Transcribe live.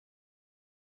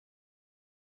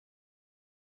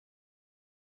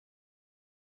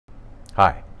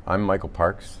Hi, I'm Michael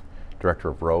Parks, Director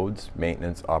of Roads,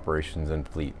 Maintenance, Operations and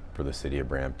Fleet for the City of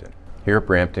Brampton. Here at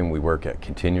Brampton, we work at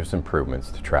continuous improvements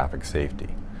to traffic safety.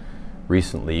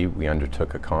 Recently, we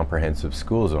undertook a comprehensive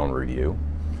school zone review,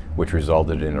 which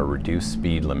resulted in a reduced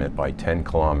speed limit by 10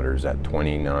 kilometers at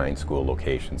 29 school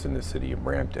locations in the City of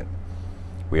Brampton.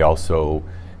 We also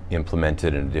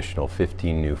implemented an additional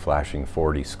 15 new flashing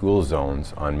 40 school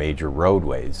zones on major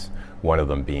roadways, one of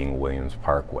them being Williams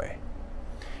Parkway.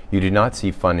 You did not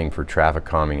see funding for traffic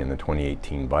calming in the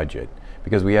 2018 budget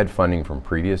because we had funding from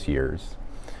previous years,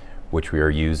 which we are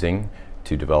using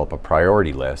to develop a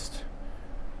priority list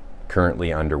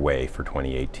currently underway for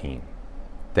 2018.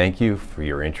 Thank you for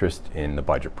your interest in the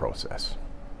budget process.